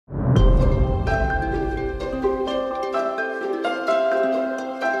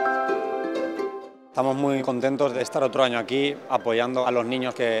Estamos muy contentos de estar otro año aquí apoyando a los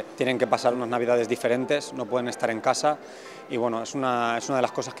niños que tienen que pasar unas navidades diferentes, no pueden estar en casa y bueno, es una de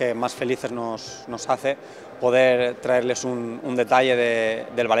las cosas que más felices nos hace poder traerles un detalle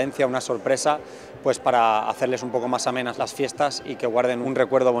del Valencia, una sorpresa, pues para hacerles un poco más amenas las fiestas y que guarden un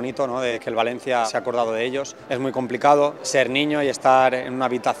recuerdo bonito, ¿no?, de que el Valencia se ha acordado de ellos. Es muy complicado ser niño y estar en una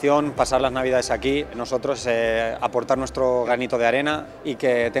habitación, pasar las navidades aquí, nosotros aportar nuestro granito de arena y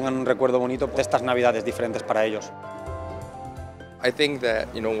que tengan un recuerdo bonito de estas navidades diferentes para ellos. I think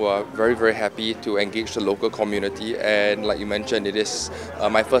that we're very happy to engage the local community, and like you mentioned, it is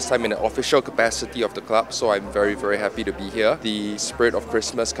my first time in an official capacity of the club, so I'm very happy to be here. The spirit of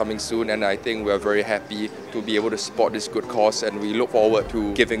Christmas coming soon, and I think we're very happy to be able to support this good cause, and we look forward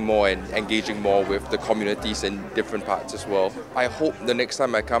to giving more and engaging more with the communities in different parts as well. I hope the next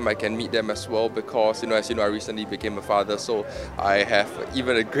time I come I can meet them as well, because as you know, I recently became a father, so I have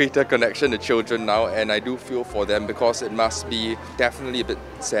even a greater connection to children now, and I do feel for them, because it must be definitely a bit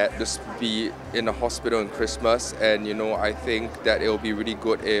sad to be in a hospital in Christmas, and I think that it will be really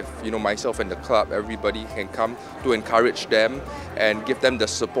good if myself and the club, everybody can come to encourage them and give them the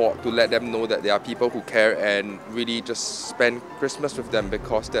support to let them know that there are people who care and really just spend Christmas with them,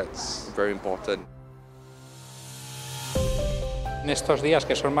 because that's very important. En estos días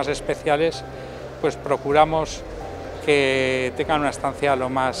que son más especiales, pues procuramos que tengan una estancia lo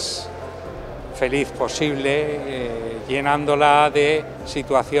más feliz posible, llenándola de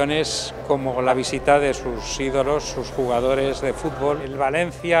situaciones como la visita de sus ídolos, sus jugadores de fútbol. El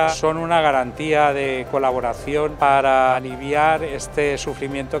Valencia son una garantía de colaboración para aliviar este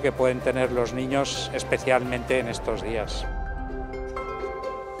sufrimiento que pueden tener los niños, especialmente en estos días.